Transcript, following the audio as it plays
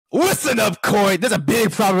Listen up, Corey. There's a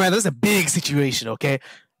big problem, man. There's a big situation, okay?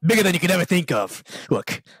 Bigger than you could ever think of.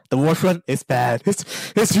 Look, the war front is bad.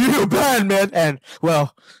 It's real bad, man. And,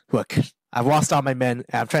 well, look, I've lost all my men,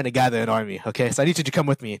 and I'm trying to gather an army, okay? So I need you to come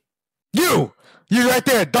with me. You right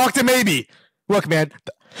there, Dr. Maybe. Look, man.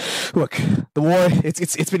 Look, the war,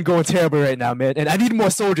 it's been going terrible right now, man. And I need more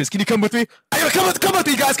soldiers. Can you come with me? Come with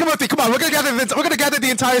me, guys. Come with me. Come on. We're gonna gather the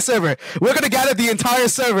entire server. We're gonna gather the entire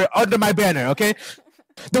server under my banner, okay?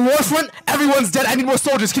 The war front, everyone's dead. I need more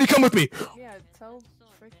soldiers. Can you come with me? Yeah, tell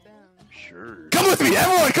Frick them. Sure. Come with me,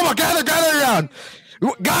 everyone. Come on, gather around.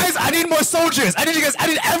 Guys, I need more soldiers. I need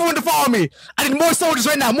everyone to follow me. I need more soldiers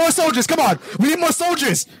right now. More soldiers. Come on. We need more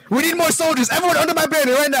soldiers. Everyone under my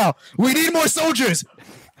banner right now. We need more soldiers.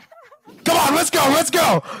 Come on, let's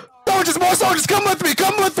go. Soldiers, more soldiers. Come with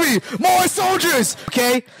me. More soldiers.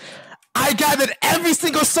 Okay? I gathered every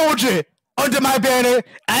single soldier under my banner.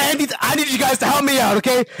 I need you guys to help me out,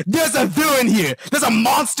 okay? There's a villain here. There's a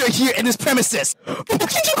monster here in this premises. Kill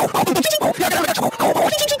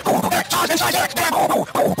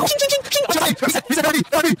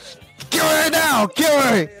her now! Kill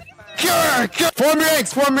her! Form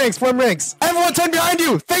ranks! Everyone turn behind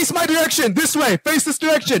you! Face my direction! This way! Face this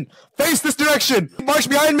direction! March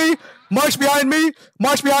behind me!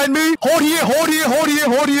 Hold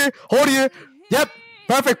here! Yep!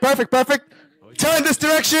 Perfect! Turn this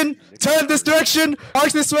direction!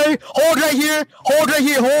 March this way! Hold right here! Hold!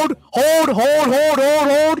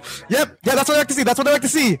 Yep! Yeah, that's what I like to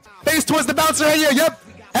see! Face towards the bouncer right here! Yep!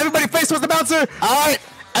 Everybody face towards the bouncer! Alright!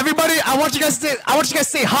 Everybody, I want you guys to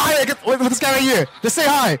say hi with this guy right here. Just say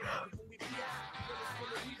hi.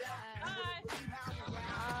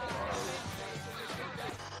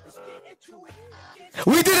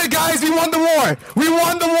 We did it, guys. We won the war.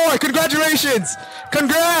 Congratulations.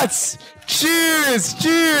 Congrats. Cheers.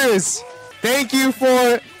 Thank you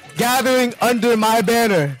for gathering under my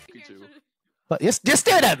banner. But you're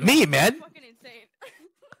staring at me, man.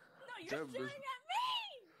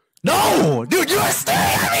 No! Dude, you are staring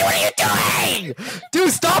at me! What are you doing?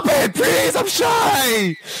 Dude, stop it! Please, I'm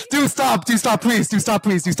shy! Dude, stop! Please, stop!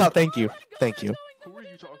 Thank you. Who are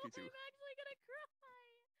you talking to?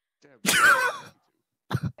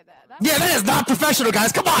 Yeah, that is not professional,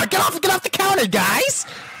 guys! Come on! Get off the counter, guys!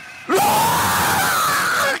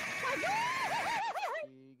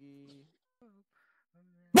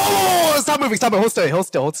 Whoa! Stop moving!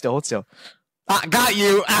 Hold still. Got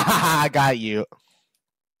you! Got you.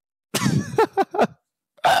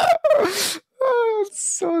 Oh, it's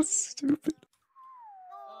so stupid.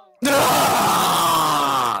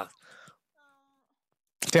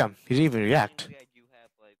 Damn, he didn't even react.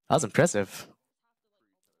 That was impressive.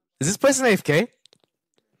 Is this place an AFK?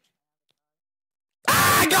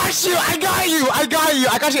 I got you!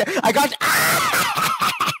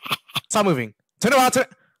 Stop moving. Turn around.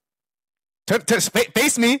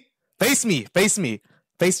 Face me.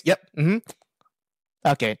 Yep.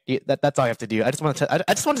 Okay, that's all I have to do. I just wanted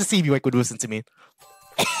to see if you would listen to me.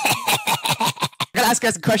 I gotta ask you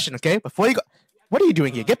guys a question, okay? Before you go, what are you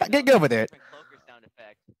doing here? Get over there.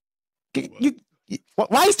 Why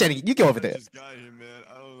are you standing? You go over there.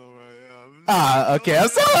 Okay. I'm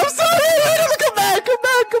sorry.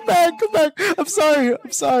 Come back. I'm sorry.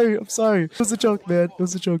 It was a joke, man.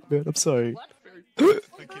 I'm sorry.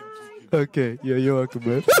 Okay. Yeah, you're welcome,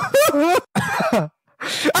 man.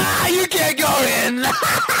 You can't go in! Look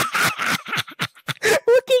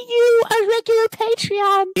at you, a regular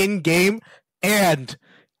Patreon! In game and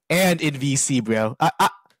in VC, bro.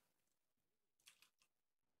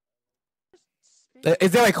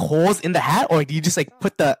 Is there like holes in the hat, or do you just like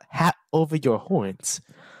put the hat over your horns?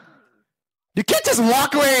 You can't just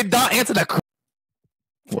walk away and not answer the.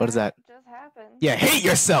 What is that? Just happened. Yeah, hate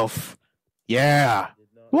yourself. Yeah.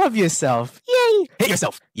 Love yourself. Yay. Hate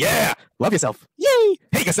yourself. Yeah. Love yourself. Yay.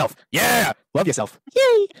 Hate yourself. Yeah. Love yourself.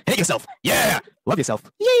 Yay. Hate yourself. Yeah. Love yourself.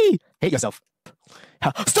 Yay. Hate yourself.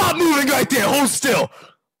 Stop moving right there. Hold still.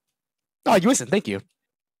 Oh, you listen. Thank you.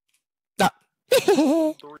 Stop.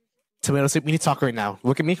 Tomato soup. We need to talk right now.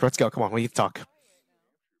 Look at me. Let's go. Come on. We need to talk.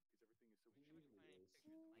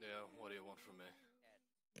 Yeah, what do you want from me?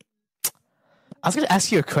 I was going to ask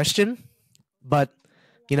you a question, but,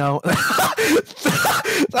 you know...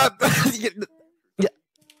 yeah.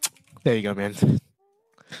 There you go, man.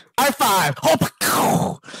 High five!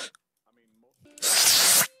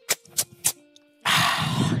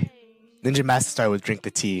 Ninja Master Star would drink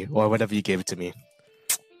the tea, or whatever you gave it to me.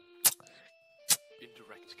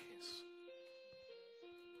 Indirect kiss.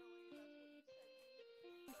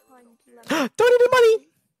 Don't need money!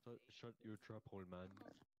 Shut your trap hole, man.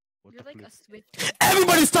 You're like a Swift.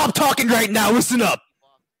 Everybody stop talking right now! Listen up!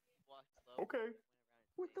 Okay.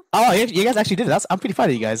 Oh, you guys actually did it. I'm pretty proud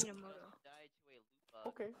of you guys.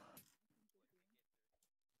 Okay.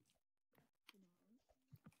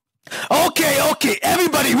 Okay,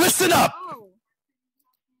 everybody, listen up.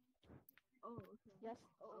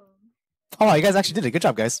 Oh, you guys actually did it. Good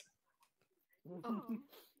job, guys.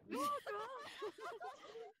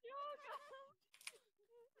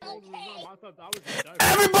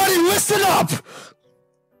 Everybody, listen up.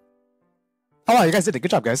 Oh, you guys did it.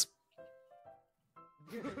 Good job, guys.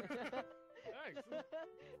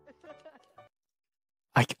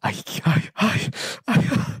 I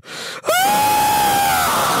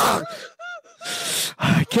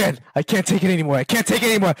can't take it anymore. I can't take it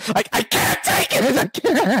anymore. I can't take it. I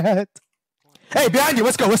can't. Hey, behind you.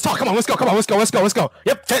 Let's go. Let's talk. Come on. Let's go. Come on. Let's go. Let's go. Let's go.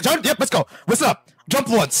 Yep. Turn. Yep. Let's go. Listen up. Jump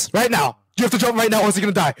once. Right now. You have to jump right now or else you're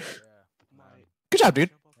gonna die. Good job, dude.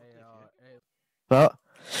 Well,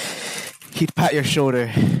 he'd pat your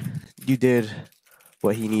shoulder. You did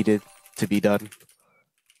what he needed to be done.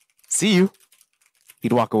 See you.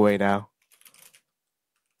 He'd walk away now.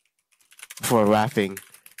 For laughing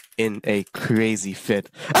in a crazy fit.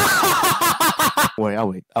 Wait, I'll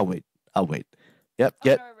wait. Yep,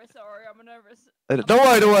 I'm nervous, sorry, I'm nervous. Don't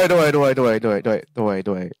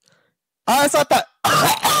worry. I thought that.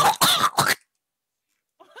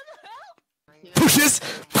 Pushes.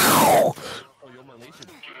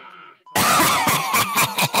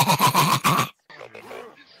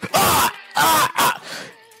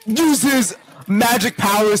 Uses magic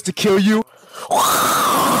powers to kill you.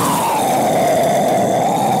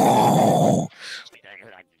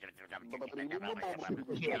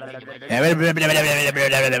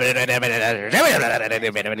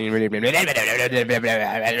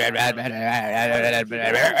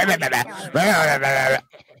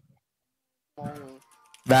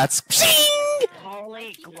 That's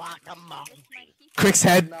Holy guacamole. Crick's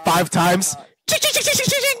head 5 times.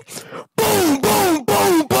 Boom, boom,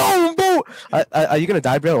 boom, boom, boom. Are you gonna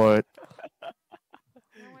die, bro? Or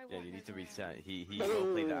Yeah, you need to reset. He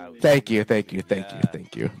will play that out. thank you. You guys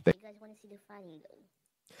want to see the fighting though?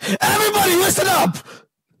 Everybody, listen up.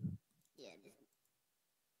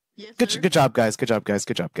 Yeah. Good job, guys.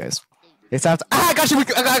 It's time to. I got you.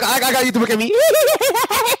 I got you to look at me.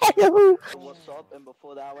 What's up? And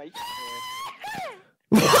before that, like,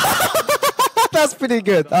 That's pretty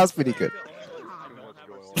good.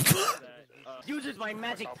 uses my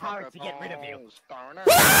magic power to get rid of you.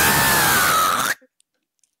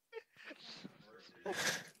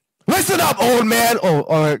 Listen up, old man,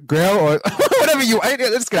 or girl, or whatever you.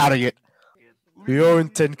 Let's get out of here.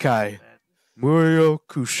 Ryorin Tenkai, Murio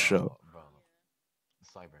Kusho.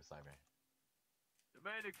 Cyber. The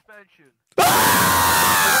main expansion. Ah!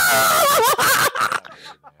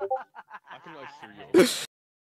 I can like 3